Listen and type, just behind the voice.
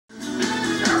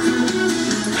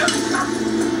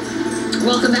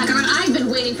Welcome back, everyone. I've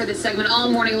been waiting for this segment all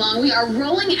morning long. We are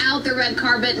rolling out the red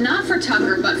carpet, not for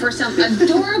Tucker, but for some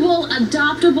adorable,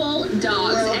 adoptable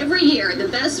dogs. Every year, the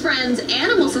Best Friends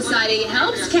Animal Society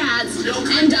helps cats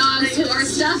and dogs who are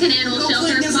stuck in animal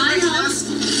shelters find homes.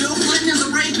 Bill Clinton is a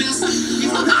rapist.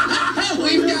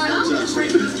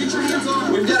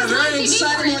 We've got a very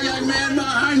excitable young man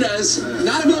behind us,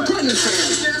 not a Bill Clinton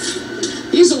fan.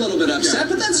 He's a little bit upset,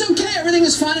 but that's okay. Everything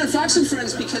is fine at Fox and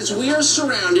Friends because we are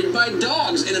surrounded by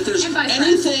dogs. And if there's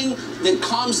anything that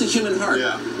calms the human heart,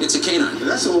 it's a canine.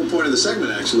 That's the whole point of the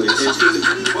segment, actually.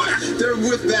 They're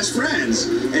with Best Friends.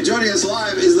 And joining us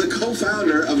live is the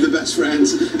co-founder of the Best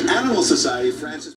Friends Animal Society, Francis.